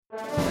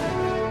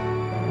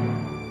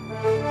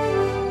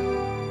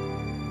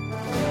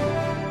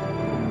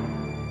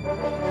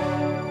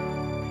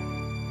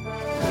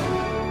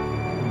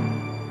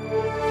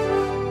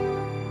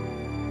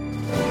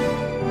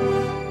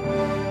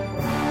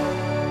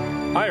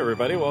Hi,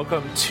 everybody.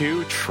 Welcome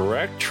to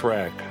Trek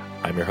Trek.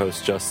 I'm your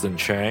host, Justin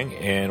Chang,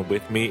 and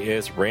with me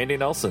is Randy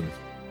Nelson.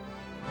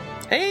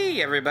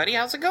 Hey, everybody.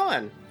 How's it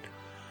going?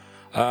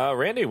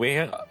 Randy, we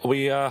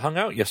hung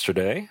out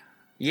yesterday.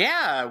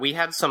 Yeah, we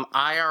had some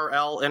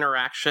IRL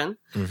interaction.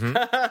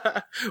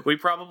 Mm-hmm. We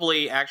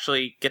probably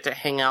actually get to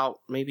hang out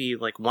maybe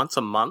like once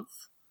a month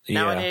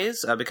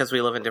nowadays because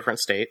we live in different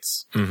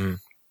states.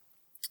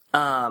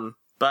 Mm-hmm.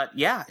 But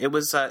yeah, it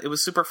was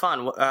super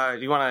fun.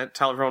 You want to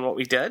tell everyone what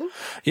we did?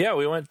 Yeah,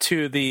 we went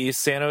to the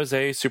San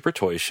Jose Super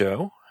Toy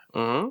Show.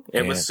 Mm-hmm.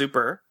 It was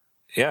super.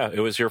 Yeah, it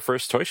was your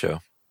first toy show.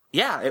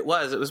 Yeah, it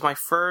was. It was my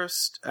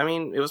first.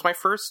 It was my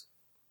first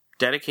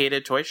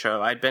dedicated toy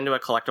show. I'd been to a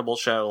collectible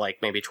show like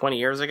maybe 20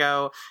 years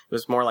ago. It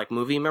was more like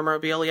movie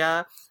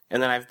memorabilia.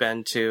 And then I've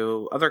been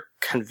to other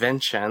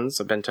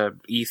conventions. I've been to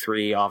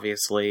E3,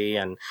 obviously,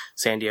 and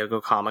San Diego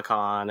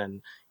Comic-Con,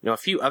 and a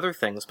few other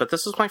things. But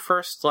this was my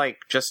first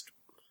just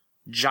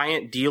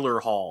giant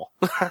dealer hall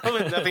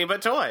with nothing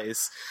but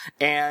toys.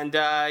 And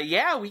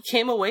we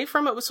came away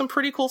from it with some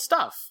pretty cool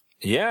stuff.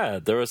 Yeah,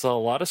 there was a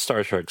lot of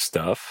Star Trek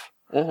stuff.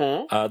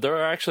 Mm-hmm. There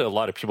are actually a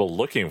lot of people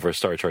looking for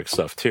Star Trek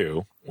stuff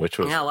too, which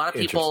was a lot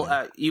of people.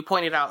 You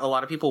pointed out a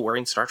lot of people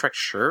wearing Star Trek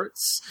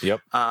shirts.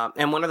 Yep.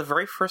 And one of the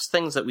very first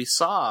things that we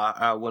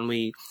saw when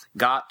we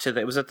got to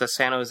it was at the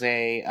San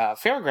Jose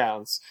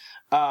Fairgrounds.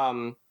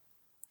 And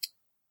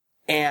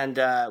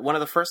one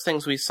of the first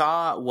things we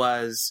saw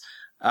was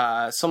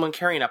someone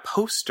carrying a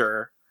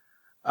poster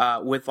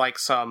with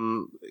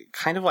some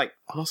kind of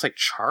almost like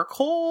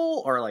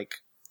charcoal or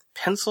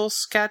pencil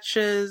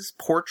sketches,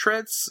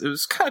 portraits. It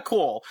was kind of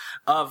cool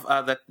of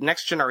the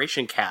Next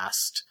Generation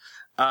cast.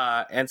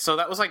 And so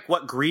that was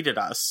what greeted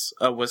us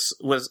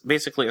was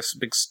basically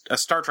a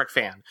Star Trek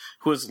fan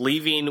who was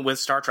leaving with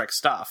Star Trek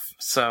stuff.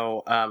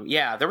 So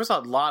there was a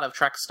lot of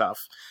Trek stuff.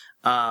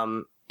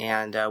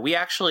 And we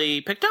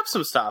actually picked up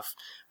some stuff.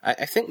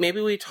 I think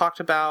maybe we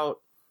talked about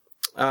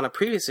on a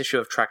previous issue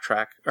of Trek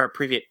Trek, or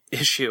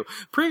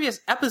previous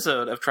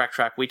episode of Trek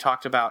Trek, we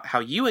talked about how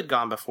you had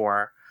gone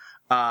before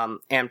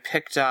and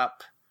picked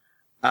up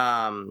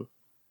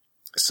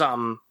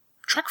some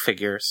Trek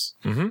figures,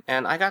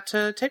 and I got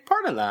to take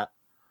part in that.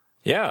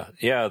 Yeah.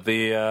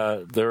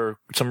 There are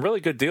some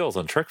really good deals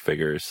on Trek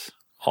figures.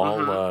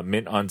 All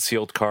mint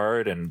unsealed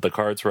card, and the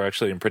cards were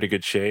actually in pretty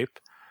good shape.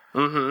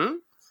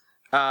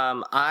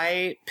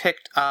 I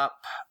picked up.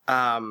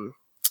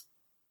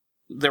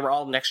 They were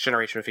all Next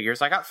Generation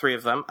figures. I got 3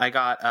 of them. I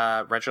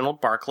got Reginald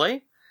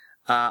Barclay.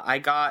 I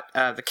got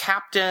the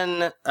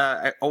captain.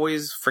 I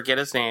always forget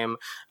his name,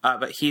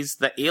 but he's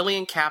the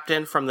alien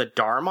captain from the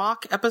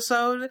Darmok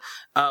episode,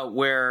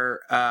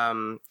 where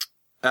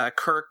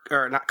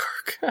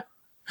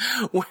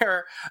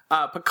where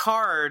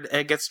Picard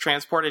gets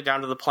transported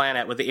down to the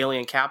planet with the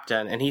alien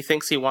captain, and he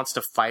thinks he wants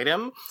to fight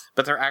him,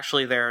 but they're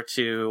actually there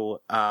to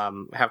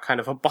have kind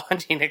of a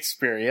bonding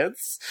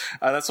experience.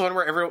 That's the one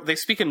where they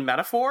speak in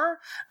metaphor,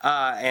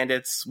 and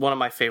it's one of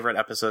my favorite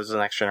episodes of The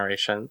Next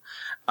Generation.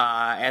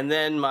 And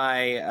then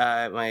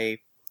my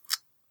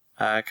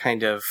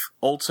kind of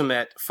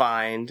ultimate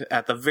find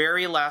at the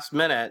very last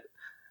minute,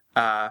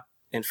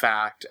 in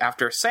fact,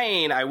 after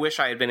saying, I wish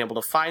I had been able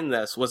to find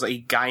this, was a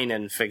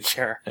Guinan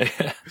figure.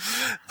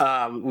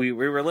 We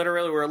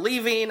were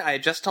leaving. I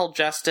had just told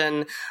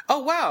Justin,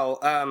 oh,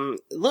 wow,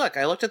 look,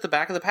 I looked at the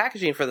back of the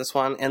packaging for this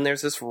one, and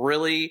there's this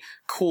really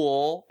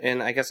cool,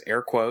 in, I guess,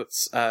 air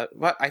quotes,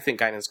 but I think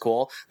Guinan's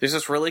cool. There's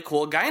this really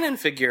cool Guinan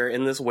figure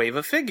in this wave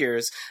of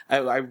figures.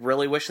 I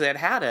really wish they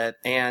had it.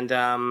 And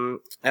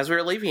as we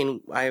were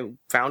leaving, I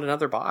found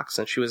another box,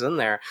 and she was in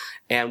there.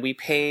 And we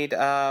paid...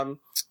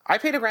 I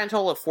paid a grand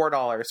total of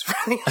 $4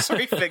 for these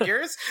 3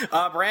 figures.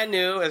 Brand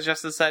new, as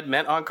Justin said,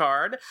 mint on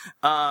card.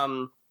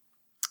 2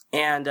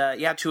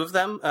 of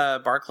them,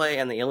 Barclay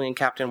and the alien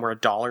captain, were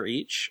 $1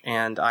 each,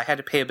 and I had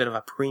to pay a bit of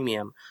a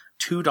premium,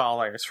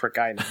 $2 for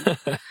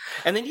Guinan.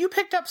 And then you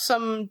picked up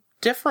some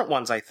different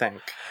ones, I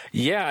think.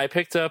 Yeah, I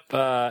picked up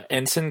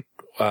Ensign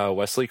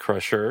Wesley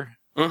Crusher.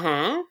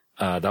 Mm-hmm.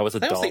 That was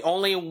That was the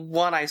only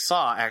one I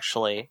saw,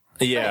 actually.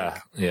 Yeah.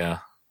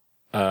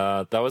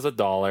 That was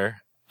 $1.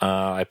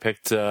 I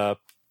picked up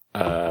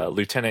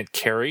Lieutenant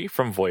Carey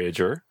from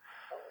Voyager.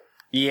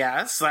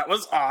 Yes, that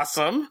was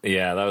awesome.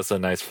 Yeah, that was a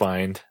nice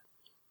find.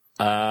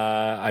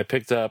 I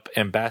picked up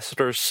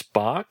Ambassador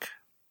Spock.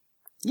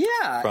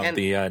 Yeah. From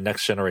the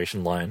Next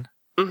Generation line.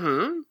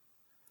 Mm-hmm.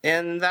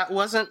 And that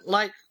wasn't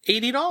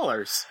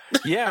 $80.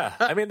 Yeah,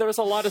 there was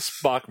a lot of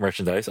Spock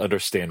merchandise,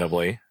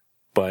 understandably.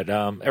 But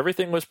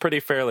everything was pretty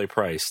fairly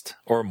priced,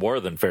 or more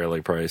than fairly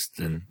priced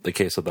in the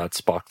case of that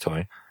Spock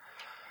toy.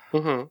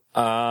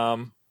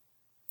 Mm-hmm.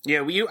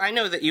 Yeah, I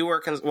know that you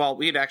were,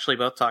 we had actually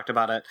both talked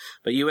about it,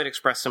 but you had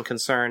expressed some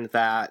concern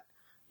that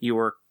you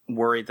were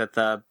worried that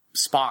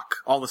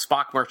all the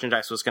Spock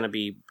merchandise was going to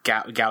be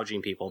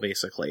gouging people,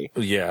 basically.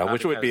 Yeah,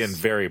 which would be in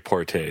very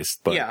poor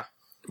taste,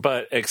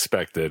 but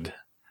expected.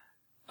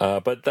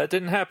 But that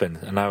didn't happen,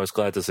 and I was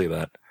glad to see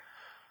that.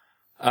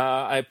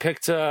 I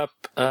picked up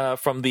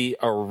from the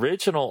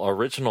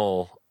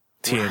original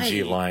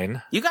TNG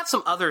line. You got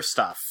some other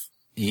stuff.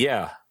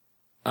 Yeah.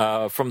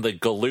 From the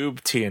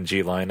Galoob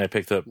TNG line, I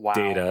picked up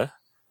Data.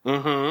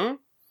 Mm-hmm.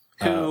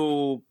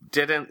 Who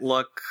didn't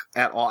look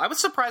at all. I was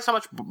surprised how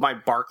much my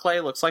Barclay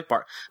looks like.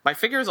 My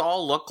figures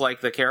all look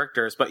like the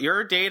characters, but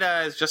your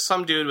Data is just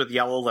some dude with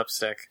yellow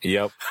lipstick.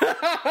 Yep.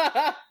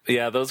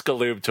 Yeah, those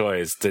Galoob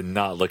toys did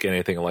not look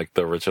anything like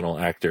the original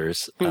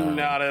actors.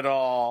 Not at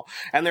all.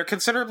 And they're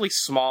considerably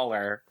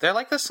smaller. They're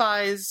like the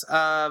size,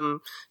 do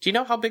you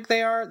know how big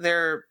they are?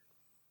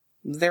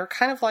 They're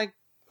kind of like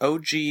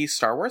OG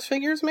Star Wars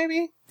figures,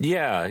 maybe?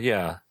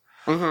 Yeah.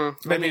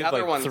 Mm-hmm. Maybe the other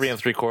like ones, 3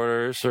 3/4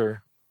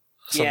 or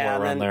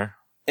somewhere around there.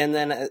 And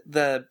then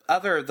the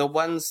other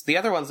ones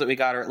that we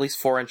got are at least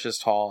 4 inches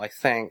tall, I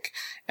think.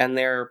 And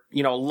they're,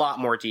 a lot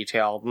more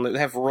detailed. They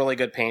have really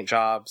good paint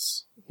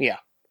jobs. Yeah.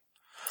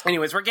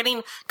 Anyways, we're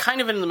getting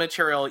kind of into the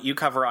material you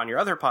cover on your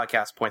other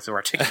podcast, Points of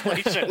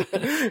Articulation.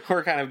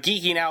 We're kind of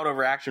geeking out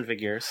over action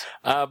figures.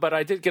 But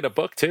I did get a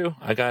book, too.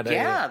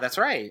 That's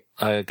right.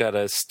 I got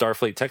a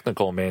Starfleet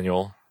technical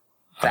manual.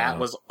 That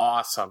was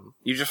awesome.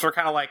 You just were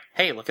kind of like,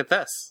 hey, look at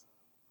this.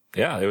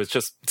 Yeah, it was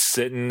just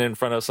sitting in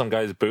front of some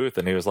guy's booth,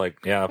 and he was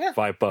like,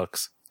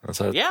 $5. I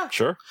said,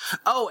 sure.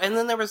 Oh, and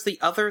then there was the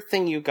other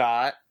thing you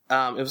got.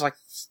 It was like,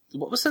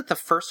 what was it, the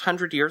first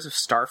 100 years of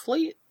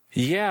Starfleet?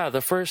 Yeah,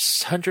 the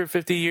first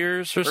 150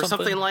 years or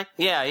something like.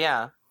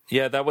 Yeah.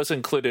 Yeah, that was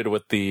included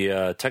with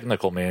the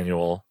technical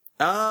manual.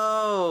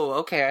 Oh,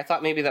 okay. I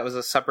thought maybe that was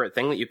a separate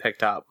thing that you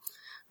picked up.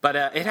 But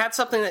it had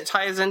something that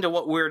ties into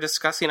what we're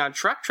discussing on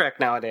Trek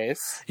nowadays.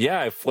 Yeah,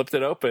 I flipped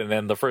it open,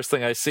 and the first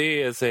thing I see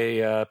is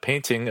a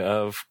painting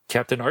of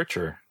Captain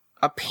Archer.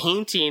 A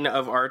painting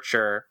of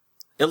Archer.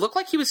 It looked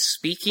like he was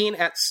speaking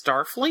at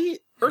Starfleet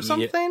or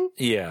something.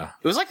 Yeah.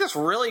 It was like this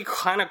really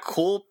kind of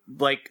cool,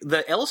 like,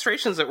 the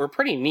illustrations that were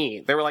pretty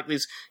neat. They were like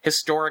these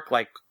historic,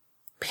 like,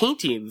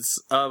 paintings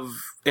of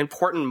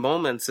important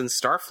moments in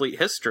Starfleet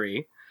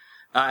history.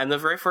 And the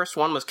very first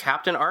one was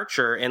Captain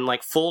Archer in,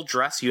 like, full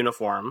dress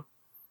uniform.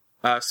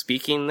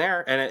 Speaking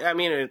there, and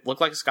it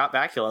looked like Scott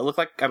Bakula. It looked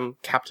like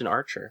Captain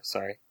Archer.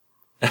 Sorry.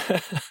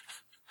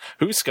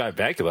 Who's Scott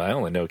Bakula? I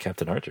only know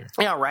Captain Archer.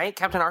 Yeah, right?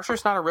 Captain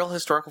Archer's not a real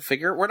historical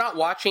figure. We're not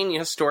watching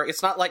historic.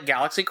 It's not like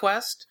Galaxy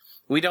Quest.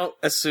 We don't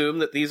assume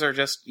that these are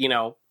just,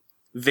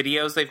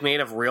 videos they've made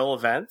of real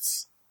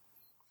events.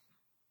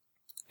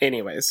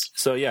 Anyways.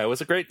 So, yeah, it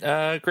was a great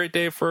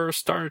day for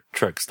Star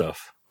Trek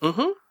stuff.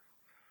 Mm-hmm.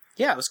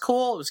 Yeah, it was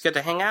cool. It was good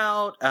to hang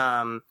out.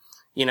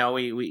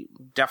 We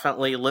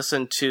definitely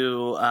listened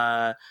to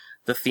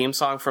the theme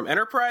song from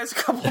Enterprise a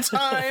couple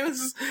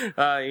times,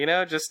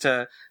 just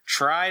to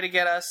try to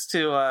get us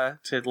to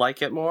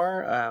like it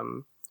more.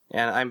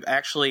 And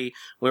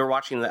we were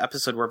watching the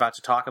episode we're about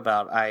to talk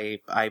about. I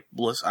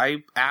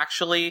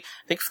actually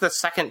think for the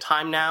second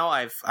time now,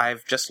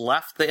 I've just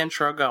left the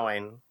intro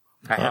going.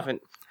 I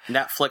haven't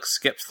Netflix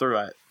skipped through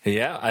it.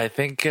 Yeah, I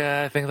think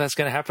that's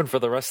going to happen for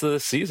the rest of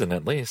the season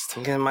at least.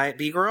 It might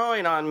be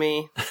growing on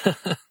me.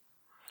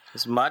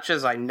 As much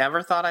as I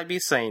never thought I'd be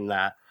saying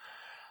that.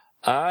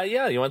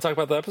 Yeah, you want to talk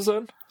about the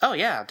episode? Oh,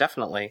 yeah,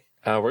 definitely.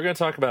 We're going to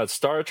talk about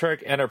Star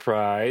Trek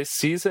Enterprise,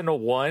 Season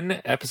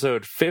 1,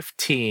 Episode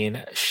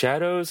 15,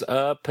 Shadows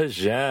of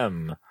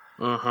P'Jem.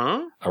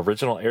 Mm-hmm.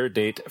 Original air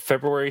date,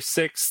 February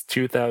 6,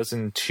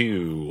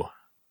 2002.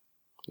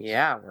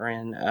 Yeah,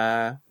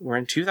 we're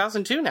in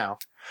 2002 now.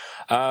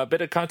 A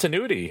bit of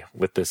continuity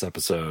with this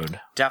episode.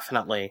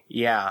 Definitely,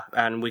 yeah.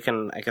 And we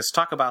can, I guess,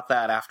 talk about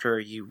that after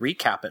you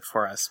recap it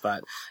for us.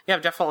 But, yeah,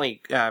 I've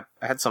definitely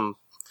had some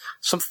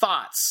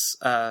thoughts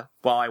while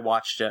I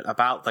watched it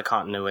about the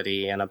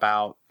continuity and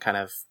about kind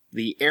of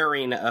the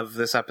airing of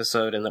this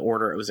episode in the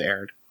order it was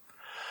aired.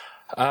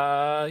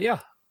 Yeah.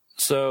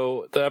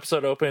 So the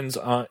episode opens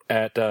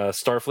at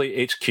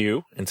Starfleet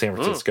HQ in San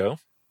Francisco.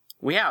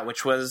 Yeah,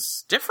 which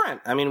was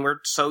different. I mean, we're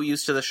so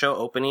used to the show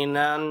opening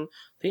on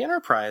the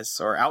Enterprise,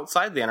 or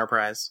outside the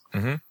Enterprise.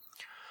 Mm-hmm.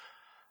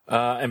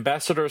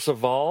 Ambassador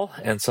Saval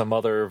and some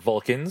other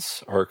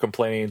Vulcans are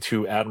complaining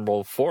to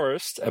Admiral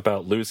Forrest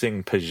about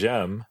losing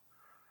P'Jem.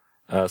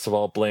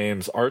 Saval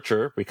blames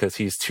Archer because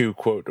he's too,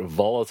 quote,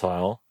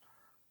 volatile.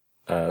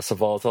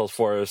 Saval tells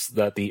Forrest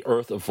that the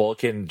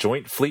Earth-Vulcan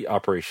joint fleet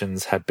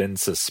operations have been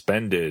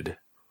suspended.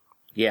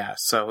 Yeah,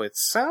 so it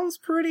sounds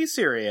pretty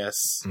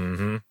serious.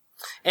 Mm-hmm.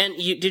 And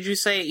did you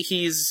say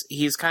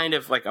he's kind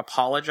of like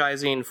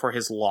apologizing for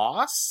his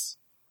loss?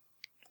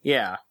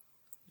 Yeah.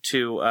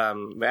 To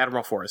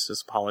Admiral Forrest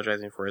is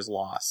apologizing for his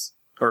loss.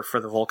 Or for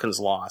the Vulcan's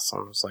loss. I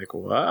was like,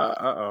 what?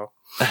 Uh-oh.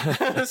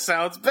 This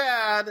sounds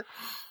bad.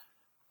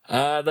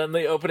 Then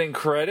the opening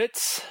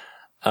credits.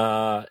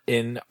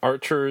 In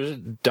Archer's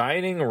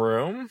dining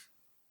room,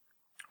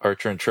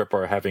 Archer and Trip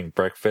are having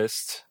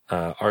breakfast.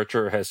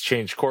 Archer has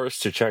changed course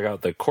to check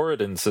out the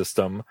Corridon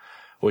system,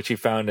 which he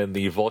found in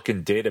the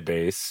Vulcan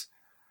database.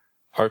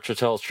 Archer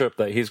tells Trip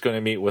that he's going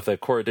to meet with a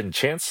Corridon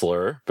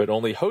Chancellor, but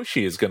only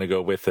Hoshi is going to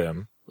go with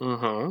him.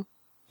 Mm-hmm.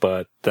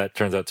 But that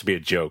turns out to be a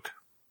joke.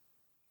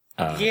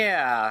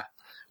 Yeah.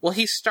 Well,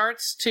 he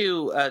starts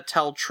to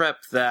tell Trip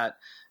that,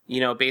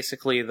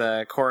 basically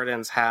the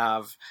Corridans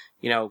have,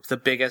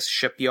 the biggest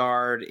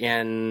shipyard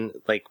in,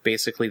 like,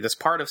 basically this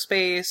part of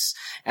space,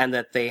 and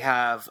that they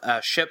have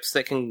ships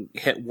that can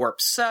hit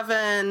warp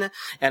 7,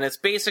 and it's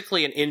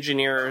basically an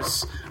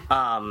engineer's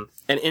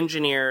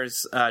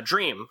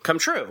dream come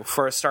true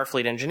for a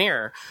Starfleet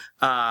engineer.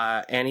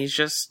 And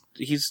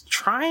he's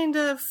trying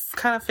to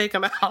kind of fake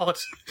him out.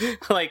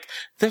 Like,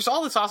 there's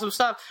all this awesome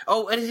stuff.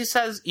 Oh, and he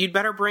says, you'd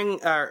better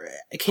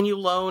can you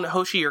loan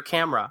Hoshi your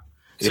camera?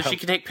 So she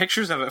can take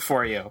pictures of it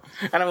for you.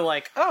 And I'm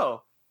like,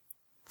 oh,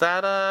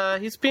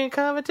 that, he's being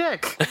kind of a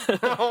dick.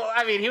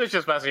 I mean, he was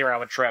just messing around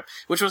with Trip,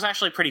 which was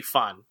actually pretty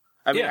fun.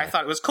 I mean, I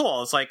thought it was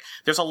cool. It's like,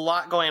 there's a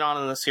lot going on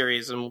in the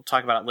series, and we'll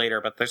talk about it later,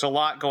 but there's a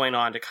lot going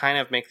on to kind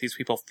of make these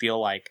people feel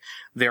like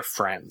they're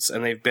friends,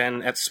 and they've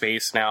been at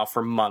space now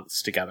for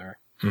months together.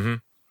 Mm-hmm.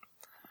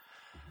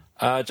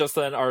 Just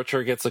then,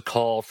 Archer gets a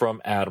call from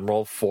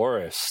Admiral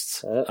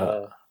Forrest.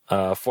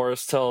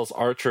 Forrest tells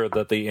Archer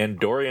that the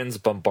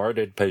Andorians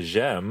bombarded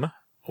Pajem,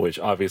 which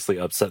obviously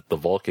upset the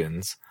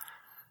Vulcans.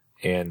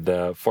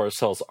 And Forrest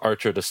tells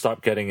Archer to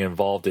stop getting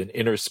involved in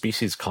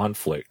interspecies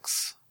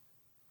conflicts.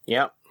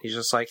 Yep. He's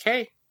just like,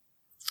 hey,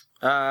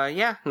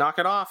 knock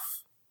it off.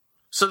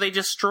 So they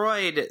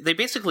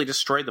basically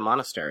destroyed the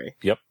monastery.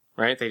 Yep.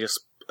 Right? They just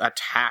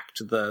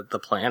attacked the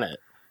planet.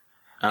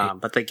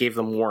 But they gave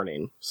them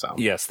warning, so.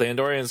 Yes, the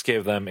Andorians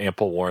gave them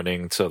ample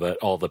warning so that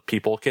all the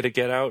people could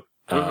get out,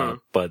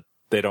 but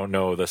they don't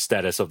know the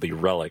status of the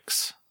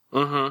relics.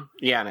 Mm-hmm.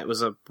 Yeah, and it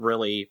was a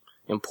really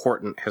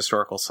important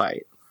historical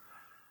site.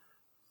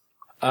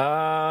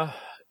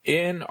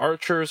 In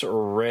Archer's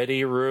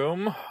ready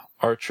room,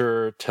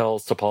 Archer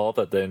tells T'Pol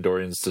that the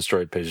Andorians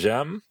destroyed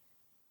Pajem.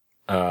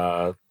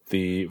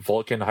 The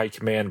Vulcan High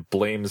Command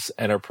blames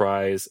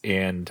Enterprise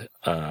and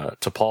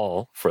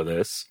T'Pol for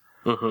this.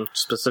 Mm-hmm.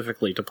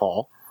 Specifically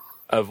T'Pol.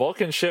 A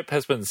Vulcan ship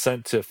has been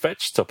sent to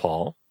fetch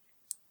T'Pol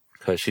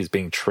because she's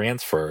being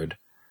transferred.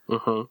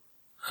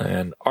 Mm-hmm.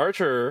 And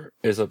Archer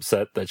is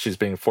upset that she's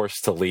being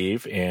forced to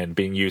leave and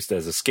being used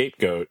as a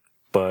scapegoat,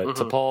 but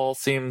T'Pol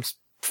seems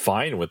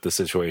fine with the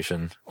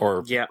situation,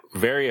 or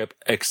very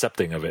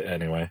accepting of it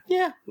anyway.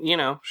 Yeah,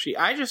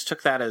 I just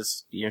took that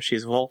as,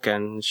 she's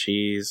Vulcan,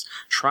 she's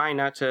trying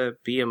not to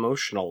be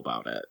emotional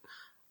about it.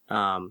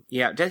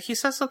 He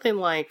says something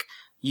like,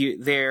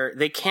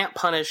 they can't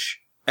punish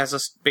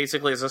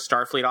basically as a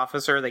Starfleet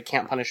officer, they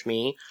can't punish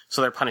me,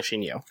 so they're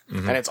punishing you.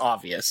 Mm-hmm. And it's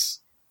obvious.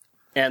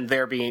 And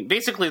they're being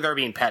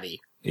petty.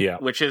 Yeah.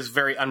 Which is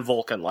very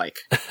un-Vulcan-like.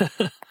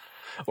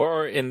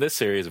 Or in this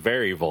series,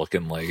 very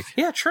Vulcan-like.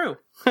 Yeah, true.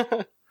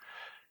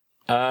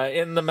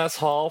 In the mess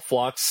hall,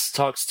 Phlox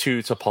talks to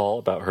T'Pol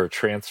about her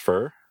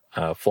transfer.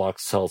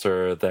 Phlox tells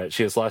her that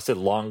she has lasted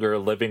longer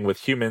living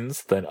with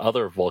humans than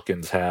other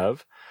Vulcans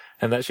have,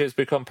 and that she has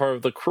become part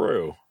of the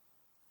crew.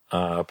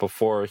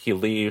 Before he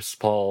leaves,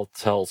 Paul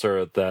tells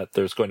her that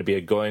there's going to be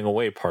a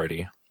going-away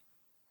party.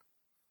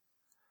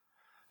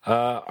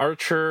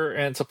 Archer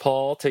and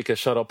T'Pol take a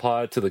shuttle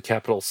pod to the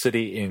capital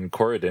city in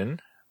Corridon.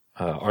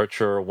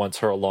 Archer wants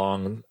her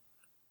along,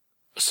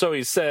 so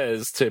he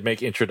says, to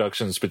make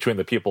introductions between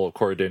the people of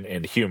Corridon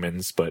and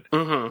humans, but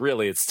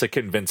really it's to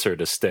convince her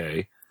to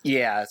stay.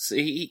 Yeah,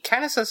 he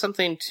kind of says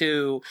something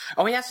to...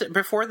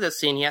 before this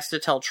scene, he has to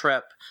tell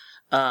Trip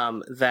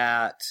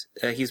that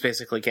he's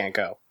basically can't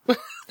go.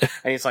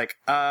 And he's like,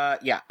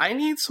 I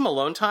need some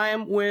alone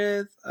time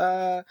with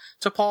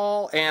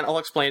T'Pol, and I'll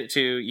explain it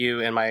to you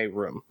in my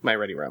room, my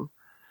ready room.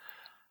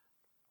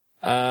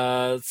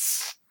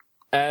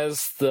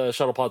 As the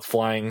shuttle pod's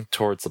flying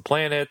towards the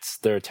planet,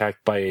 they're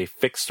attacked by a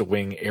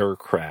fixed-wing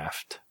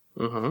aircraft.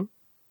 Mm-hmm.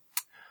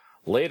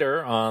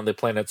 Later, on the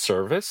planet's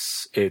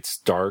surface, it's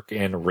dark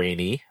and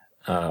rainy.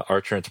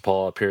 Archer and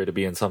T'Pol appear to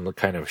be in some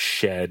kind of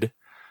shed.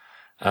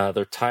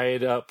 They're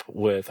tied up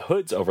with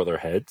hoods over their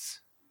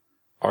heads.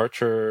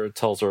 Archer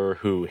tells her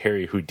who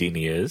Harry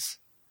Houdini is.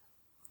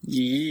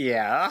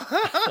 Yeah.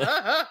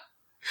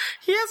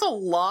 He has a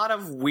lot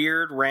of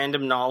weird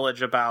random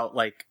knowledge about,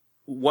 like,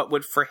 what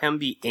would for him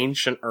be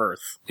ancient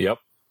Earth. Yep.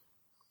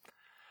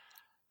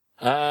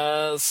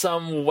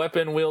 Some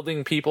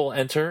weapon-wielding people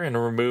enter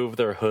and remove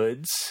their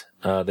hoods.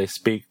 They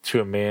speak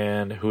to a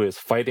man who is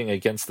fighting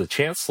against the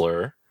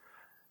Chancellor.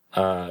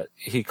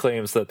 He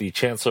claims that the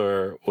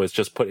Chancellor was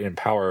just put in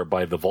power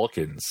by the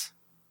Vulcans.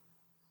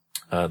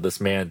 This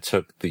man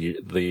took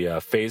the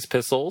phase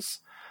pistols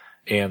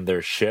and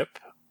their ship.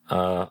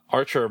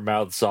 Archer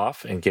mouths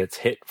off and gets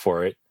hit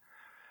for it.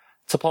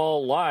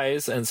 T'Pol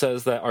lies and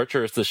says that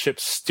Archer is the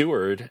ship's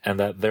steward and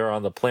that they're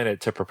on the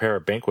planet to prepare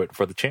a banquet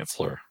for the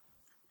Chancellor.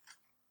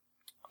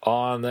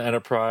 On the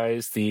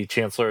Enterprise, the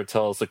Chancellor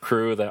tells the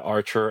crew that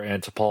Archer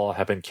and T'Pol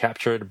have been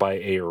captured by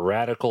a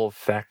radical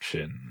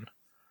faction.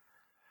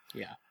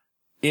 Yeah.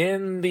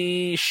 In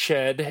the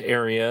shed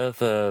area,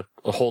 the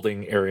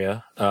holding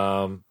area,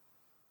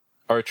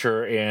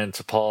 Archer and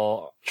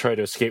T'Pol try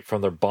to escape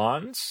from their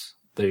bonds.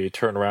 They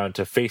turn around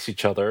to face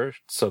each other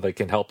so they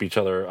can help each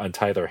other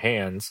untie their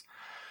hands.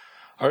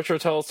 Archer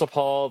tells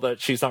T'Pol that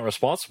she's not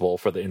responsible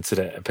for the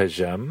incident at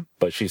Pajem,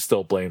 but she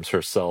still blames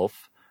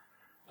herself.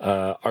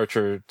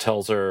 Archer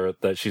tells her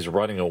that she's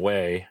running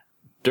away.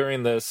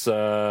 During this,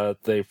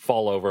 they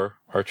fall over.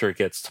 Archer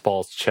gets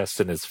T'Pol's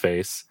chest in his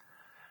face.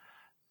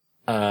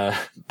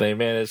 They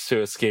manage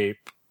to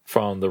escape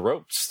from the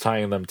ropes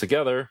tying them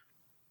together.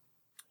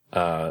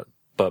 But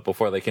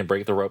before they can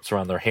break the ropes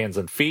around their hands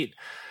and feet,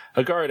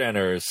 a guard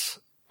enters.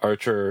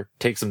 Archer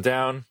takes him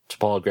down.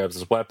 T'Pol grabs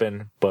his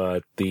weapon,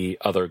 but the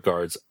other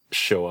guards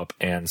show up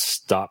and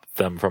stop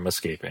them from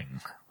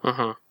escaping.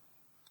 Mm-hmm.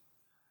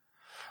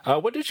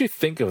 What did you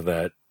think of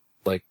that,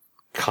 like,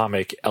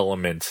 comic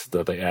element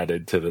that they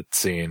added to the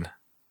scene?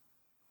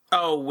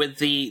 Oh, with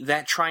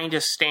that trying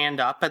to stand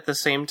up at the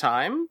same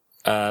time?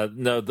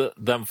 No,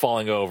 them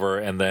falling over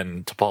and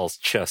then T'Pol's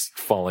chest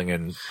falling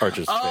in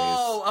Archer's face.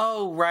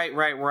 Oh, right.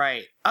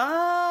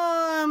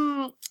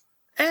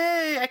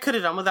 I could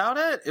have done without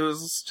it. It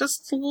was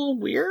just a little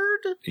weird.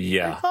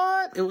 Yeah. I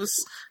thought it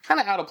was kind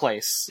of out of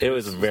place. It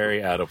was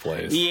very out of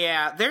place.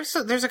 Yeah, there's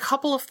a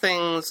couple of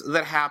things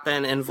that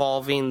happen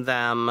involving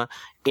them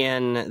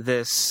in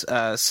this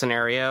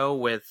scenario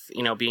with,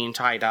 being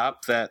tied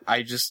up that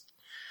I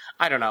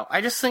don't know. I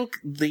just think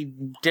they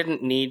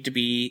didn't need to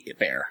be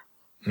there.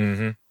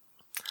 Mm-hmm.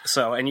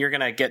 So, and you're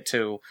going to get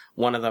to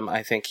one of them,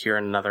 I think, here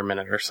in another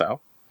minute or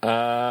so.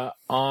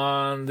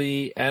 On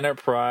the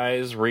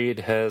Enterprise, Reed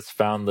has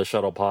found the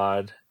shuttle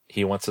pod.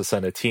 He wants to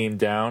send a team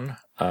down.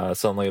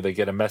 Suddenly they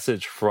get a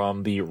message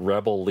from the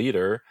rebel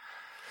leader.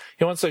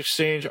 He wants to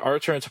exchange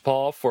Archer and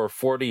T'Pol for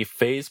 40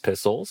 phase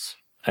pistols.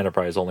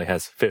 Enterprise only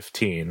has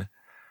 15.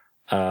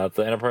 The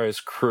Enterprise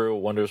crew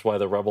wonders why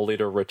the rebel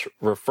leader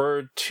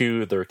referred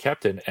to their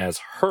captain as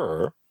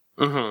her,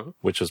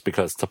 which was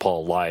because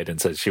T'Pol lied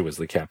and said she was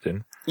the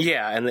captain.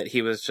 Yeah, and that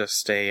he was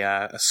just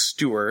a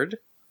steward.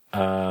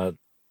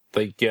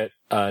 They get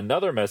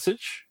another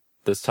message,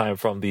 this time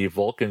from the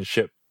Vulcan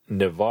ship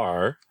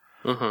Ni'Var.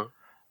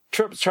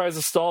 Trip tries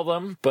to stall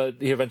them, but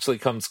he eventually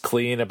comes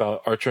clean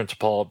about Archer and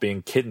T'Pol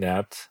being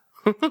kidnapped.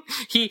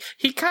 He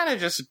kind of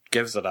just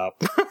gives it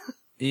up.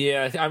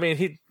 Yeah, I mean,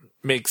 he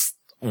makes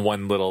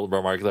one little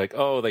remark like,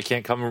 "Oh, they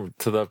can't come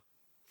to the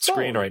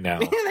screen right now."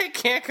 They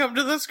can't come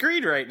to the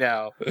screen right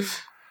now.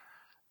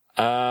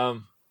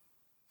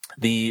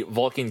 The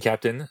Vulcan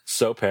captain,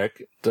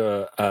 Sopek,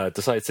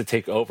 decides to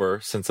take over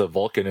since a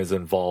Vulcan is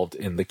involved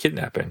in the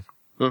kidnapping.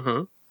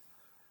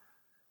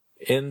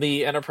 In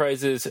the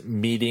Enterprise's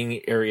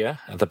meeting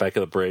area at the back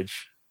of the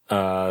bridge,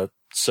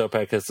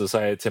 Sopek has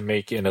decided to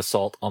make an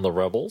assault on the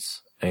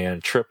rebels,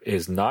 and Trip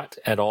is not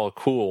at all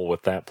cool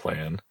with that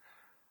plan.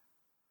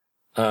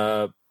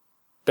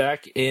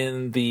 Back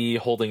in the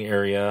holding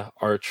area,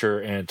 Archer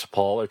and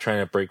T'Pol are trying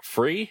to break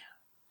free.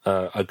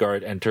 A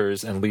guard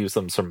enters and leaves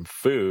them some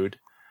food.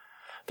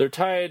 They're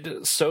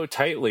tied so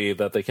tightly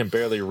that they can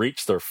barely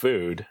reach their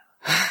food.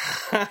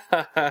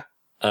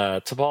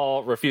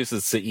 T'Pol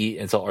refuses to eat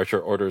until Archer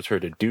orders her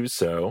to do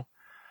so.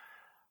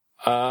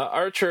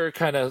 Archer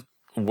kind of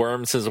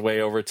worms his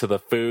way over to the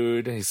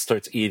food. He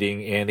starts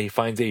eating, and he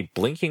finds a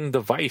blinking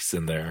device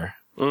in there.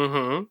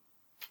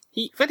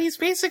 But he's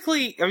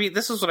basically, I mean,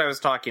 this is what I was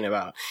talking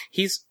about.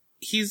 He's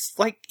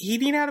like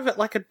eating out of it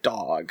like a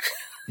dog.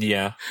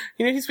 Yeah.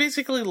 He's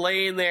basically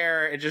laying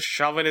there and just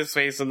shoving his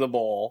face in the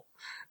bowl.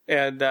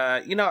 And,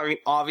 I mean,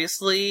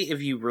 obviously,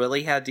 if you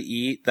really had to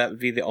eat, that would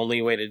be the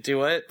only way to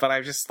do it. But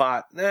I just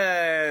thought,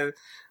 I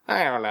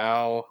don't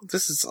know.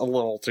 This is a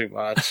little too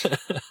much.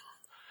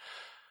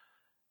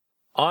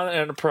 On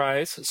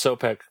Enterprise,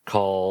 Sopek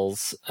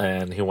calls,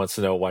 and he wants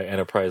to know why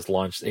Enterprise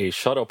launched a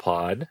shuttle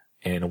pod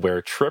and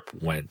where Trip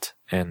went.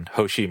 And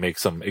Hoshi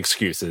makes some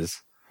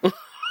excuses.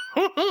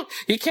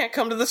 He can't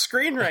come to the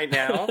screen right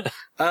now.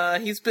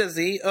 He's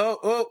busy.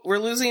 Oh, we're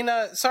losing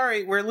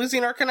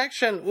our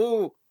connection.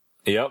 Ooh.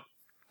 Yep.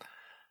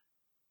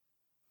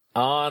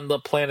 On the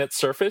planet's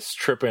surface,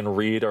 Trip and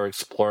Reed are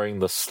exploring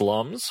the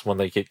slums when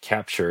they get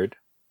captured.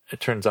 It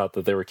turns out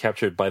that they were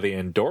captured by the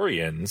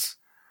Andorians,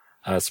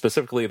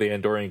 specifically the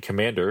Andorian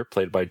commander,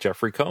 played by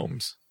Jeffrey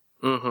Combs.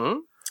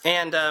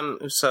 And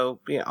so,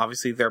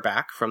 obviously they're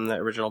back from the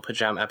original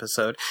Pajam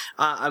episode.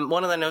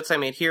 One of the notes I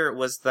made here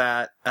was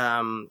that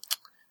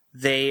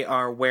they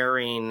are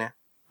wearing,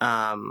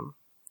 the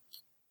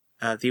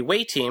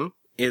away team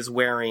is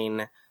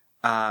wearing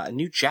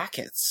new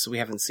jackets we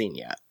haven't seen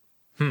yet.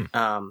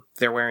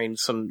 They're wearing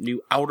some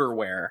new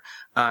outerwear.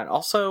 And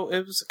also,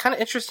 it was kind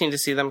of interesting to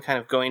see them kind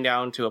of going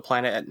down to a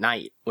planet at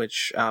night,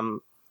 which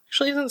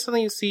actually isn't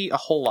something you see a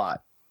whole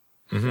lot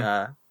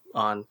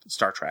on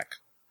Star Trek.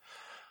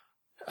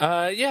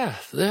 Yeah,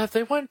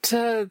 they went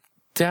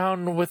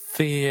down with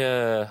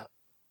the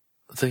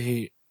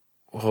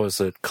what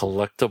was it,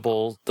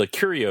 collectible, the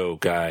curio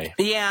guy.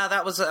 Yeah,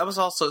 that was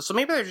also, so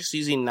maybe they're just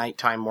using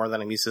nighttime more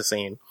than I'm used to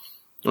seeing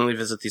when we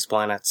visit these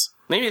planets.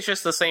 Maybe it's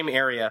just the same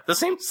area, the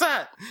same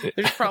set. They're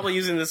just probably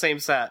using the same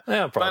set.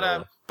 Yeah,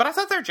 probably. But I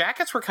thought their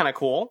jackets were kind of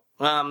cool.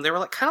 They were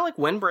like kind of like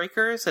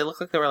windbreakers. They looked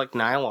like they were like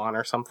nylon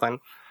or something.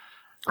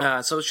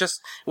 So it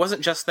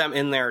wasn't just them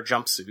in their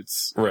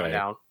jumpsuits right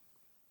down.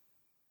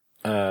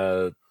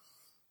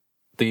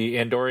 the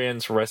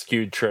Andorians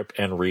rescued Trip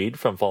and Reed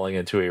from falling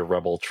into a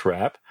rebel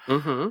trap.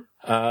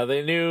 Mm-hmm.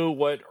 They knew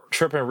what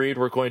Trip and Reed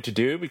were going to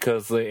do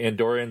because the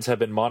Andorians had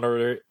been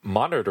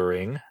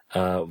monitoring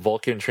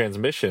Vulcan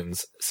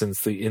transmissions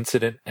since the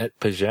incident at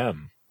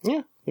Pajem.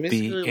 Yeah.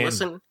 Basically,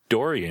 the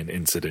Andorian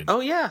incident.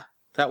 Oh, yeah.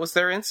 That was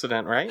their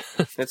incident, right?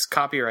 It's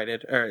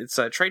copyrighted, or it's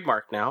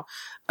trademarked now.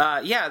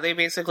 Yeah, they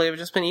basically have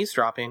just been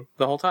eavesdropping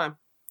the whole time.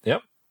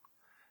 Yep.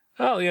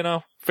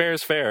 Well, fair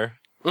is fair.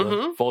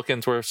 The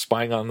Vulcans were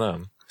spying on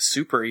them.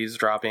 Super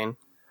eavesdropping.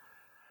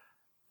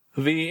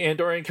 The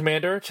Andorian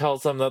commander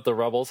tells them that the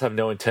rebels have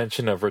no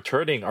intention of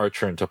returning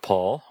Archer and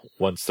T'Pol.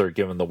 Once they're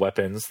given the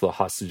weapons, the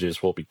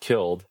hostages will be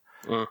killed.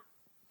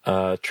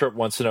 Trip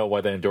wants to know why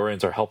the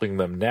Andorians are helping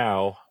them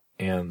now,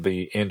 and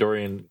the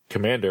Andorian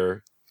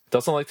commander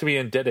doesn't like to be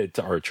indebted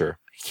to Archer.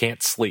 He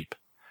can't sleep.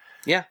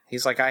 Yeah,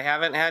 he's like, I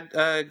haven't had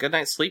a good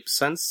night's sleep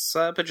since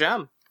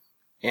Pajem.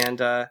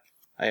 And I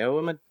owe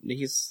him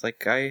he's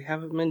like, I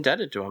haven't been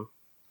indebted to him.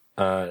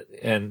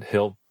 And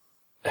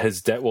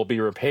his debt will be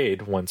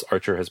repaid once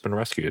Archer has been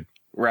rescued.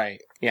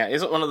 Right. Yeah,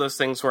 isn't one of those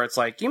things where it's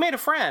like, you made a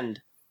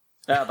friend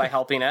by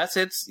helping us.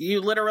 It's,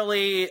 you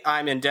literally,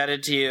 I'm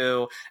indebted to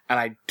you, and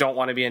I don't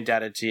want to be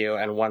indebted to you,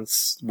 and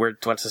once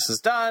this is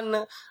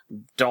done,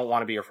 don't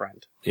want to be your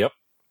friend. Yep.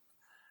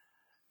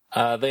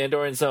 The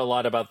Andorians know a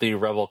lot about the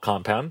rebel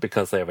compound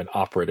because they have an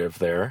operative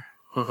there.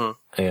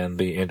 And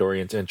the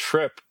Andorians and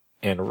Trip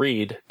and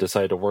Reed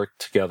decide to work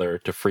together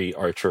to free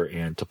Archer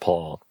and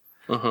T'Pol.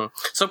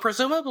 So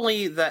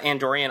presumably the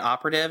Andorian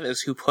operative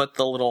is who put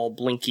the little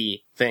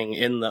blinky thing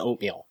in the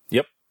oatmeal.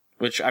 Yep.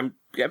 Which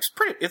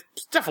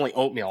it's definitely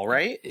oatmeal,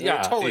 right?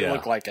 Yeah. It totally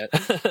looked like it.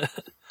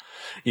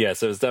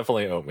 Yes, it was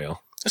definitely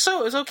oatmeal. So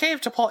it was okay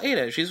if T'Pol ate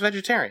it. She's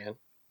vegetarian.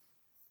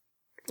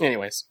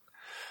 Anyways.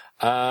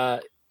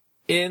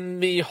 In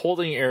the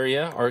holding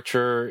area,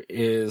 Archer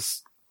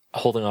is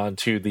holding on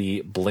to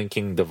the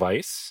blinking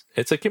device.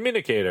 It's a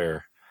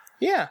communicator.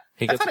 Yeah.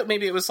 I thought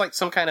maybe it was like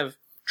some kind of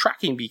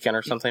tracking beacon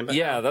or something. But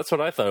yeah, that's what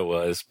I thought it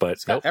was, but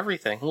it's got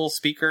everything. A little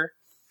speaker.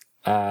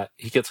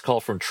 He gets a call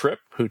from Trip,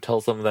 who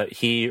tells them that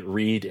he,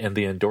 Reed, and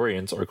the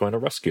Andorians are going to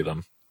rescue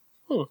them.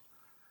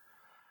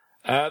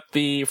 At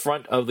the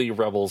front of the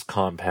rebels'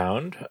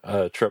 compound,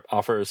 Trip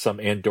offers some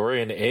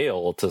Andorian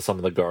ale to some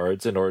of the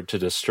guards in order to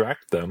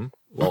distract them,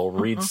 while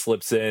Reed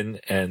slips in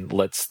and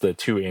lets the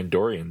two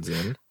Andorians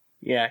in.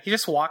 Yeah, he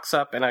just walks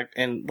up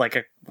in like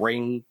a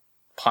rain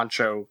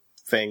poncho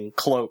thing,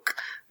 cloak.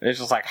 And it's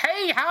just like,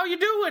 hey, how you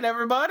doing,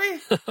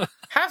 everybody?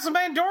 Have some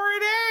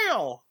Andorian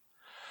ale!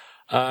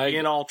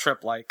 In all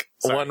Trip-like.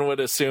 Sorry. One would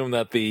assume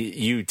that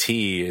the UT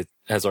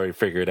has already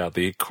figured out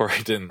the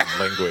Corridon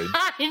language.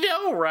 I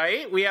know,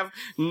 right? Wait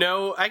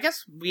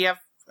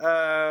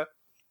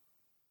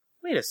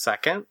a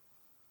second.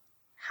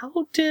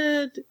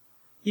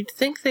 You'd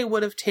think they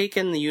would have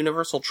taken the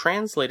universal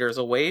translators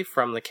away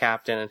from the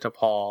captain and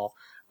T'Pol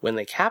when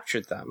they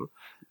captured them.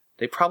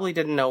 They probably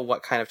didn't know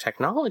what kind of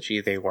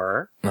technology they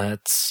were.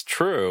 That's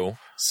true.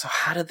 So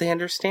how did they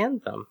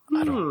understand them?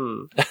 I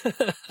don't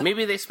know.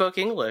 Maybe they spoke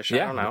English.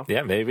 Yeah, I don't know.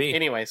 Yeah, maybe.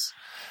 Anyways.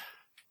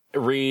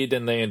 Reed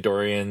and the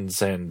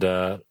Andorians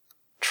and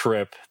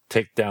Trip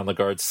take down the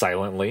guards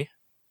silently.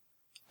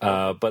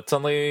 But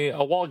suddenly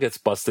a wall gets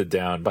busted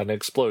down by an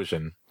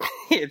explosion.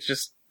 It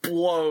just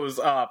blows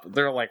up.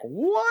 They're like,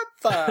 what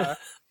the?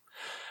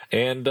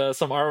 And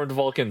some armed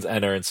Vulcans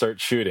enter and start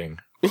shooting.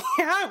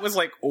 Yeah, it was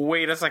like,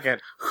 wait a second,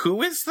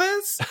 who is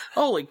this?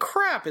 Holy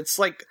crap, it's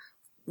like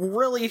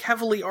really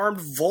heavily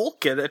armed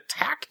Vulcan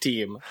attack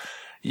team.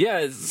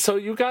 Yeah, so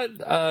you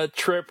got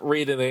Trip,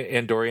 Reed, and the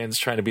Andorians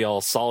trying to be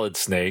all Solid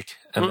Snake,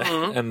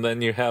 and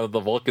then you have the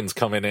Vulcans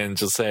coming in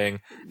just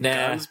saying,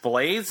 nah. Guns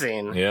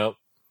blazing. Yep.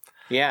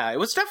 Yeah, it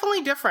was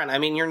definitely different. I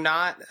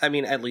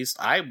mean, at least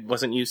I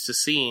wasn't used to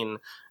seeing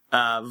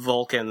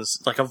Vulcans,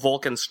 like a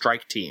Vulcan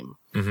strike team,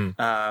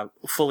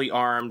 fully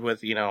armed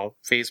with,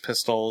 phase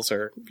pistols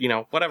or,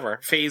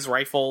 whatever, phase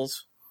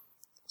rifles,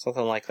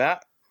 something like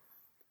that.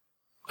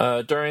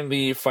 During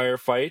the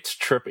firefight,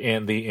 Trip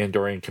and the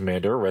Andorian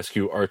commander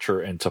rescue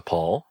Archer and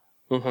T'Pol.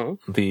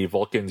 The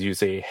Vulcans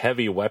use a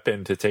heavy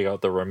weapon to take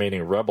out the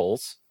remaining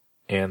rebels,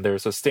 and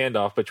there's a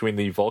standoff between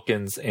the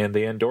Vulcans and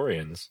the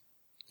Andorians.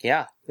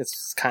 Yeah,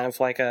 it's kind of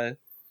like a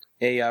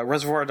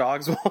Reservoir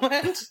Dogs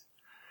moment.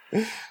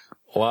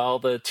 While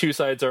the two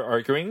sides are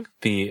arguing,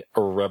 the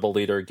rebel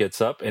leader gets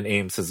up and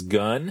aims his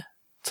gun.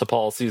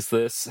 T'Pol sees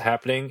this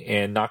happening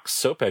and knocks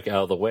Sopek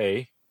out of the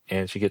way,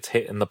 and she gets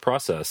hit in the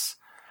process.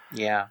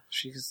 Yeah,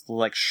 she's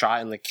like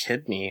shot in the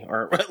kidney,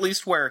 or at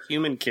least where a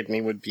human kidney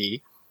would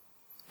be.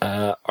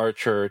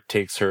 Archer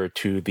takes her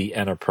to the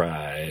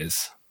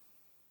Enterprise.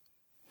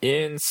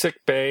 In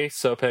sickbay,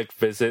 Sopek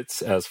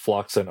visits as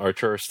Phlox and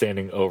Archer are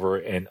standing over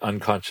an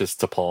unconscious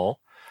T'Pol.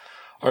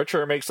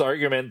 Archer makes the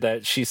argument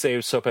that she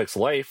saved Sopek's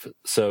life,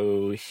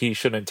 so he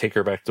shouldn't take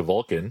her back to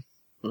Vulcan.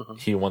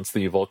 He wants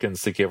the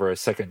Vulcans to give her a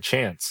second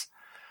chance.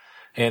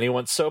 And he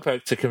wants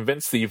Sopek to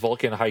convince the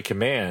Vulcan High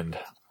Command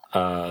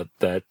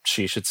that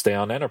she should stay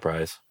on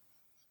Enterprise.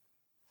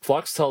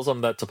 Phlox tells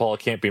him that T'Pol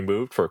can't be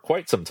moved for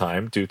quite some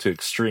time due to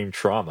extreme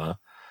trauma.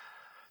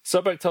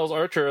 Sobek tells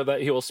Archer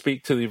that he will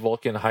speak to the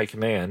Vulcan High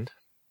Command.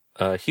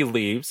 He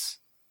leaves.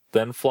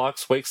 Then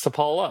Phlox wakes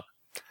T'Pol up.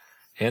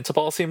 And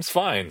T'Pol seems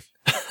fine.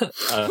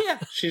 Yeah,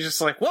 she's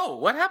just like, whoa,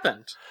 what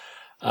happened?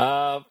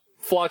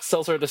 Phlox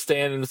tells her to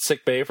stay in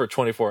sickbay for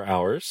 24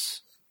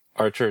 hours.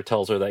 Archer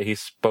tells her that he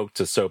spoke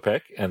to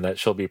Sobek and that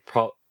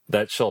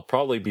she'll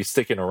probably be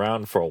sticking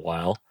around for a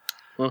while.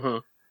 Mm-hmm.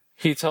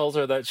 He tells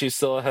her that she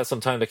still has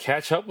some time to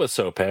catch up with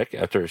Sobek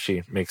after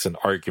she makes an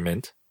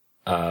argument.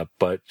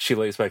 But she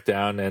lays back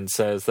down and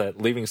says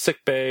that leaving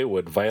sickbay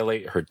would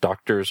violate her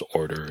doctor's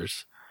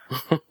orders.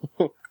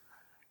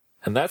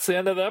 And that's the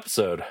end of the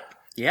episode.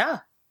 Yeah.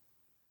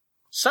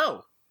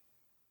 So,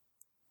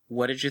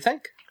 what did you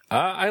think?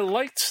 I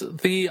liked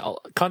the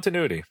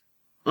continuity.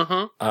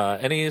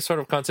 Mm-hmm. Any sort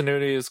of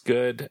continuity is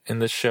good in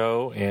this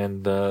show,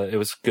 and it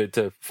was good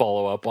to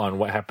follow up on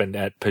what happened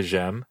at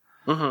Pajem.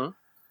 Mm-hmm.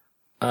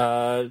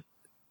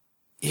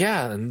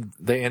 Yeah, and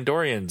the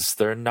Andorians,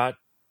 they're not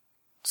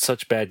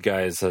such bad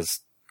guys as,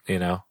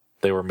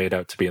 they were made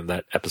out to be in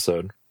that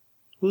episode.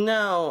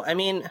 No, I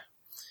mean,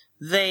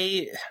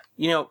 they,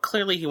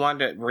 clearly he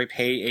wanted to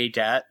repay a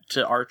debt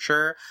to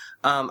Archer.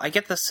 I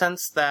get the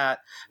sense that,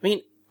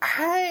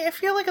 I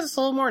feel like it's a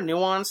little more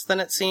nuanced than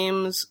it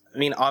seems.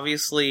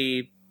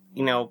 Obviously,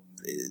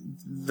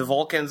 the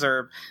Vulcans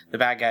are the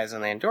bad guys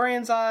in the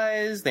Andorians'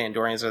 eyes. The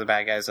Andorians are the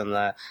bad guys in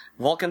the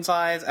Vulcans'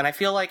 eyes. And I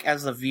feel like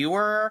as the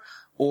viewer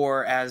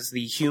or as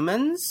the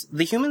humans,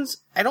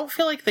 I don't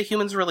feel like the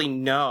humans really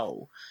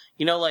know.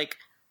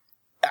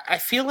 I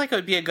feel like it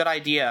would be a good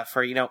idea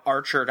for,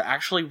 Archer to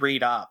actually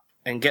read up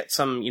and get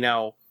some,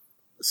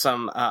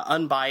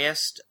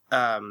 unbiased,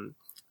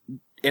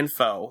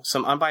 info,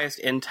 some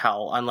unbiased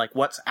intel on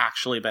what's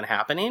actually been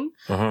happening.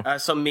 Uh-huh.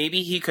 So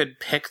maybe he could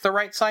pick the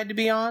right side to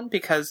be on,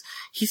 because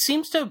he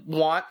seems to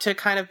want to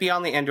kind of be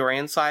on the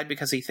Andorian side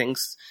because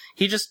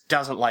he just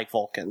doesn't like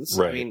Vulcans.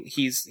 Right.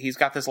 He's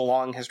got this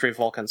long history of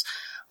Vulcans.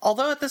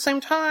 Although at the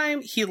same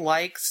time, he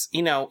likes,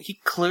 he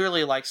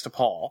clearly likes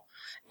T'Pol.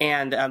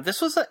 And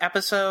this was an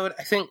episode,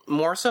 I think,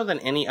 more so than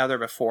any other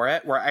before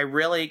it, where I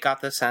really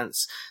got the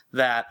sense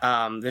that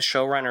the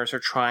showrunners are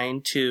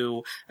trying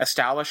to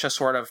establish a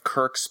sort of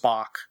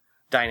Kirk-Spock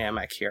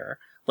dynamic here.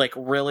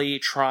 Really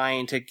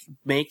trying to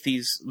make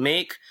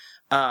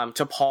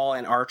T'Pol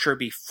and Archer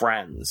be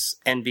friends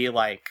and be,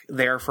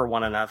 there for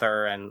one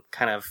another and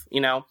kind of,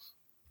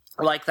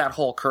 that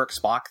whole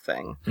Kirk-Spock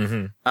thing.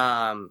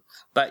 Mm-hmm.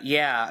 But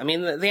yeah,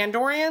 the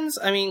Andorians,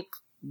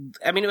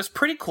 it was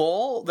pretty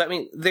cool.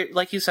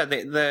 Like you said,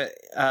 the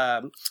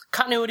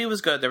continuity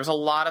was good. There was a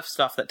lot of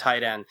stuff that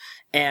tied in.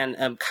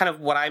 And kind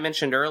of what I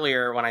mentioned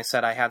earlier when I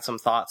said I had some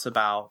thoughts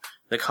about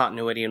the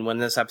continuity and when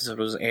this episode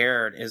was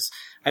aired is,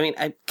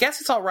 I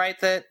guess it's all right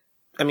that,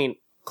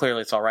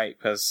 clearly it's all right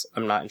because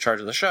I'm not in charge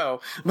of the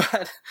show.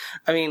 But,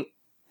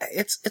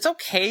 it's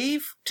okay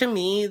to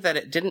me that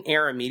it didn't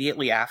air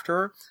immediately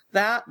after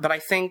that. But I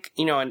think,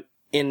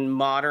 in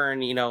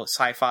modern,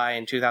 sci-fi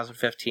in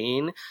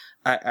 2015,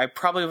 I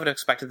probably would have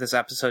expected this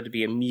episode to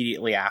be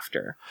immediately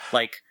after.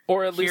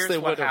 Or at least here's they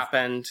what would have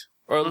happened.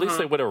 Or at least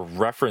they would have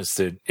referenced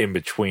it in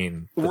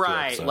between.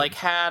 Right.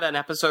 Had an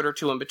episode or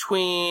two in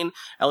between.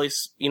 At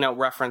least,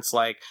 reference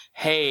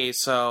hey,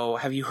 so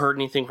have you heard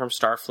anything from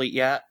Starfleet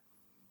yet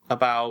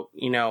about,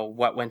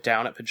 what went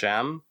down at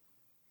Pajem?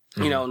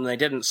 Mm-hmm. And they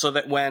didn't. So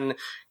that when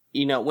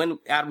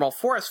Admiral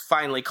Forrest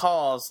finally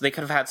calls, they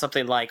could have had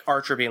something like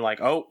Archer being like,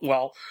 oh,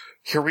 well,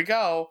 here we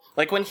go.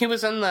 When he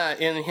was in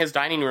his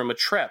dining room with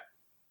Trip,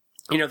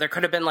 there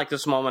could have been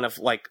this moment of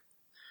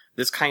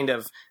this kind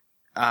of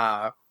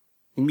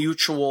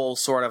mutual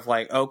sort of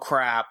oh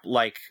crap,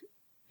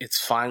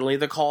 it's finally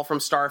the call from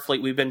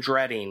Starfleet we've been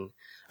dreading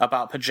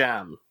about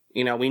Pajem.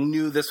 We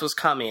knew this was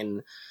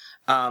coming.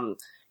 I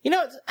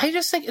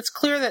just think it's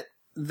clear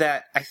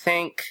that I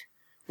think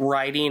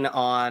writing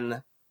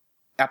on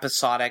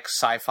episodic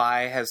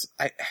sci-fi has,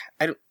 I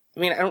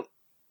don't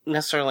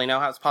necessarily know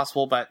how it's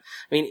possible, but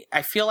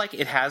I feel like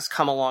it has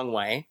come a long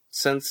way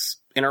since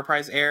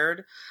Enterprise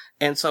aired.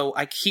 And so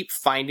I keep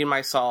finding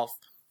myself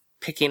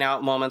picking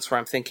out moments where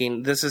I'm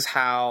thinking, this is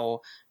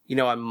how,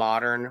 a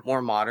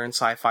more modern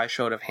sci-fi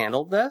show would have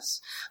handled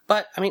this.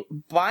 But,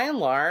 by and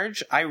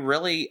large, I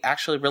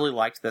actually really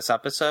liked this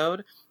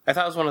episode. I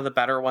thought it was one of the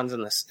better ones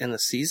in the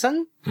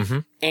season. Mm-hmm.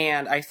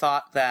 And I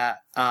thought that,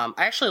 I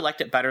actually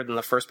liked it better than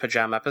the first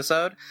Pajem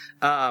episode.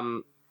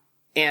 And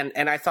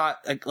I thought,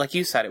 like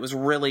you said, it was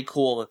really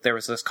cool that there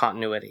was this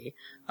continuity.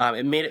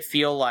 It made it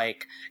feel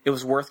like it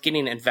was worth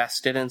getting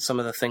invested in some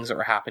of the things that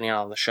were happening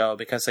on the show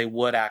because they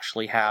would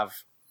actually have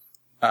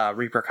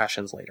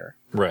repercussions later.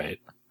 Right.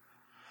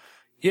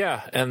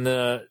 Yeah, and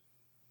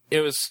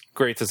it was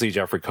great to see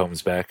Jeffrey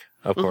Combs back,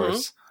 of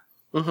course.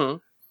 Mm-hmm.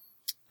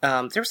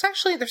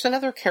 There's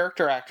another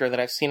character actor that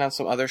I've seen on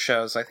some other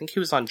shows. I think he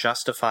was on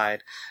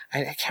Justified.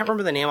 I can't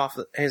remember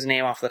his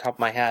name off the top of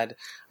my head.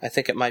 I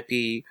think it might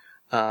be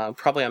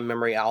probably on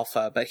Memory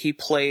Alpha, but he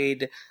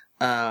played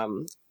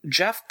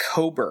Jeff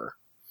Kober.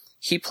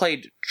 He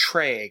played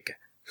Traeg,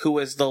 who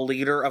is the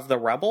leader of the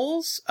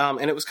rebels.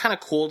 And it was kind of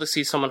cool to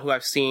see someone who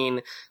I've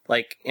seen,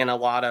 like, in a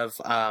lot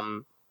of,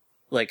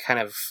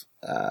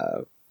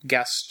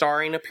 guest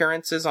starring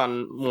appearances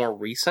on more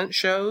recent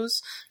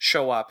shows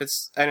show up.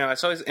 It's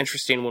always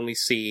interesting when we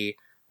see,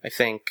 I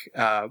think,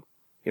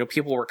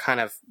 people we're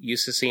kind of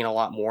used to seeing a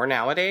lot more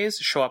nowadays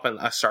show up in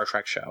a Star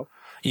Trek show.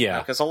 Yeah.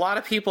 Because a lot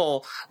of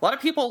people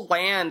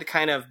land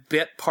kind of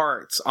bit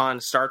parts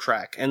on Star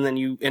Trek, and then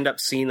you end up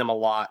seeing them a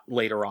lot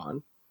later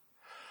on.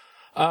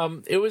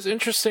 It was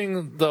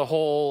interesting, the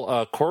whole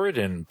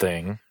Corridon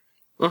thing,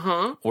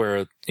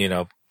 where,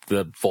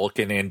 the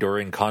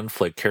Vulcan-Andorian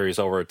conflict carries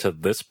over to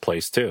this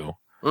place, too.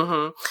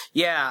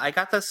 Yeah, I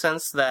got the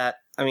sense that,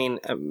 I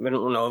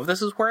don't know if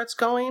this is where it's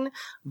going,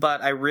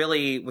 but I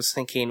really was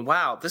thinking,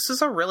 wow, this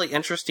is a really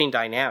interesting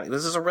dynamic.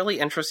 This is a really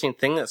interesting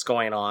thing that's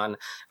going on.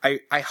 I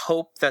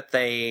hope that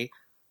they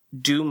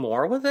do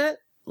more with it.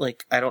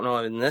 Like, I don't know,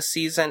 in this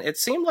season, it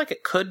seemed like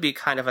it could be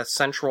kind of a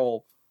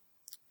central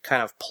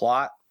kind of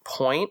plot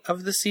point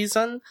of the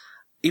season,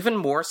 even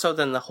more so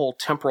than the whole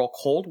temporal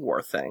Cold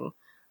War thing.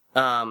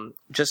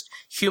 Just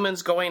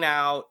humans going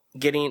out,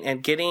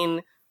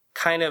 getting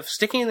kind of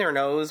sticking their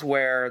nose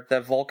where the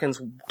Vulcans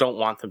don't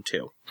want them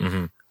to.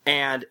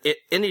 And it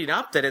ended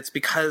up that it's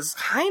because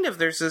kind of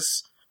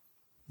there's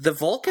the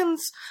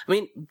Vulcans,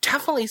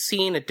 definitely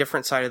seeing a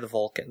different side of the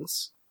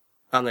Vulcans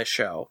on this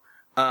show.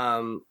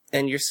 And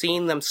you're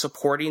seeing them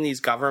supporting these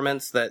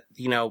governments that,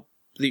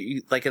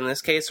 like in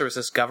this case, there was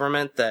this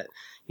government that,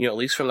 at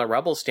least from the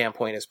rebel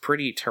standpoint, is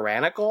pretty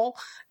tyrannical,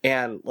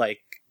 and like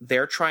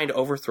they're trying to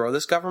overthrow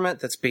this government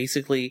that's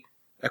basically,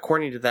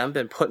 according to them,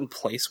 been put in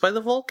place by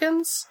the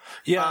Vulcans.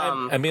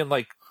 Yeah,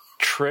 like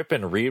Trip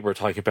and Reed were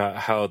talking about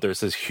how there's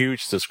this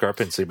huge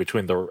discrepancy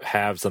between the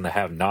haves and the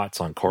have-nots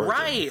on Corridon.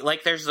 Right,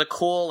 like there's the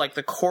cool, like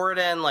the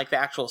Corridon, like the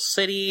actual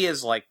city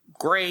is like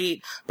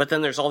great, but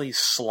then there's all these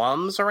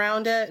slums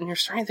around it, and you're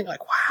starting to think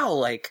like, wow,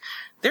 like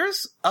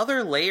there's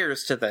other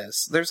layers to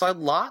this. There's a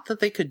lot that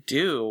they could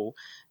do,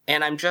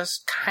 and I'm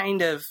just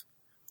kind of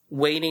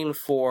waiting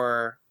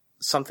for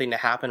something to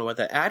happen with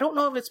it. And I don't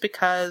know if it's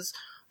because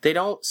they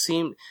don't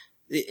seem...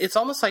 It's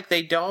almost like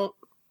they don't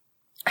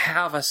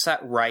have a set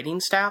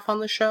writing staff on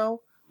the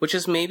show, which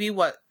is maybe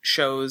what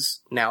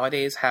shows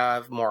nowadays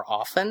have more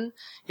often.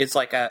 It's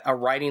like a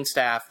writing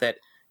staff that,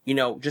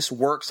 just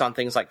works on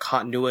things like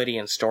continuity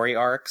and story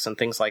arcs and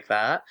things like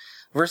that.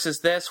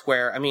 Versus this,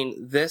 where,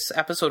 this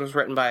episode was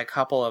written by a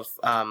couple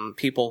of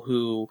people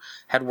who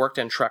had worked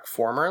in Trek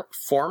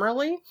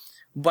formerly,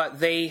 but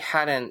they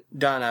hadn't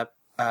done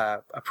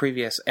a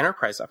previous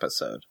Enterprise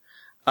episode.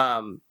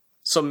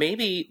 So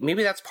maybe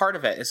that's part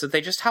of it, is that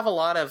they just have a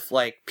lot of,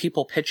 like,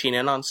 people pitching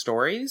in on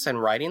stories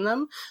and writing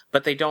them,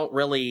 but they don't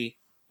really,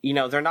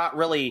 they're not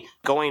really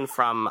going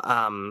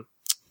from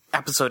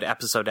episode to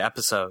episode to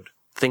episode,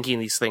 thinking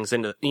these things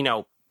into,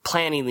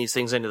 planning these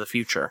things into the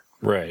future.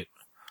 Right.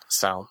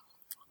 So,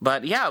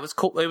 but yeah, it was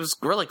cool. It was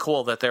really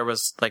cool that there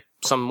was, like,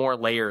 some more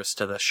layers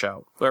to this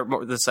show,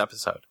 or this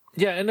episode.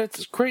 Yeah, and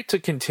it's great to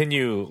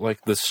continue,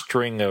 like, the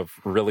string of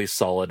really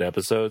solid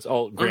episodes.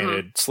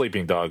 Granted,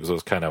 Sleeping Dogs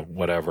was kind of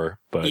whatever,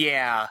 but...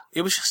 Yeah,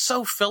 it was just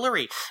so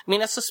fillery.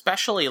 It's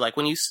especially, like,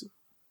 when you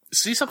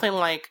see something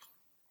like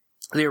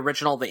the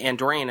original, the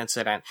Andorian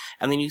incident,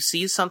 and then you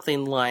see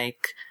something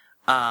like,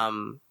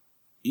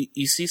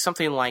 you see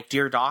something like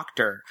Dear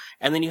Doctor,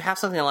 and then you have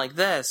something like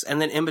this, and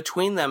then in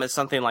between them is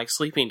something like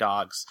Sleeping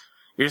Dogs.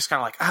 You're just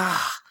kind of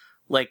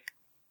like,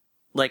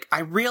 like, I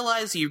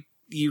realize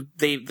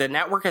the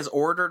network has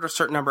ordered a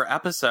certain number of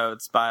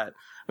episodes, but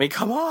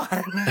come on,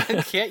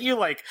 can't you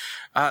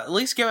at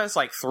least give us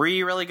like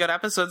 3 really good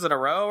episodes in a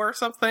row or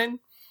something?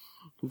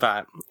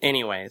 But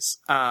anyways,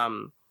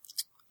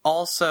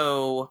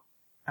 also,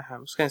 I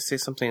was going to say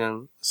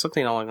something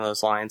along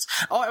those lines.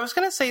 Oh, I was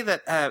going to say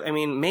that,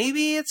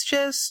 maybe it's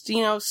just,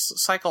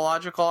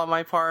 psychological on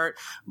my part,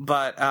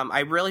 but I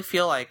really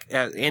feel like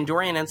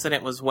Andorian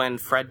Incident was when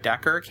Fred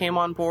Decker came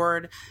on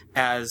board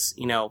as,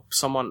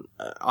 someone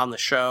on the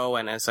show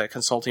and as a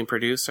consulting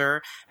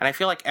producer. And I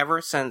feel like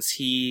ever since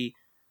he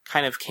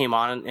kind of came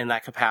on in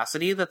that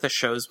capacity, that the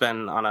show's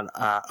been on an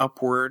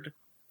upward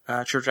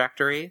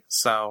trajectory.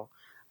 So,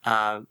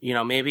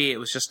 maybe it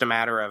was just a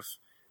matter of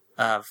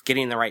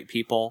getting the right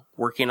people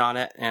working on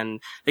it. And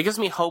it gives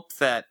me hope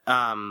that,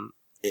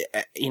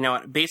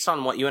 based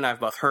on what you and I have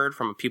both heard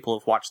from people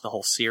who've watched the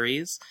whole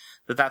series,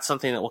 that's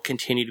something that will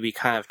continue to be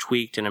kind of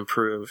tweaked and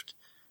improved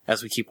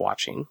as we keep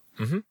watching.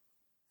 Mm-hmm.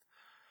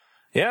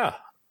 Yeah.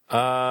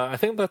 I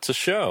think that's a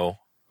show.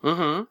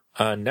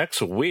 Mm-hmm.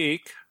 Next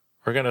week,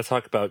 we're going to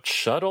talk about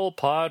Shuttle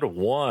Pod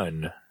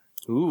 1.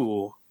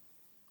 Ooh.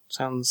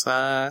 Sounds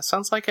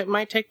like it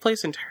might take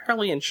place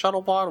entirely in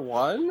Shuttlebot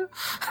 1?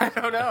 I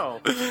don't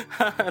know.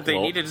 They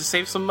needed to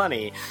save some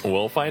money.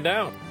 We'll find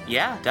out.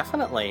 Yeah,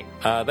 definitely.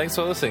 Thanks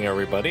for listening,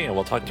 everybody, and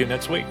we'll talk to you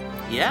next week.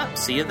 Yeah,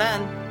 see you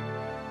then.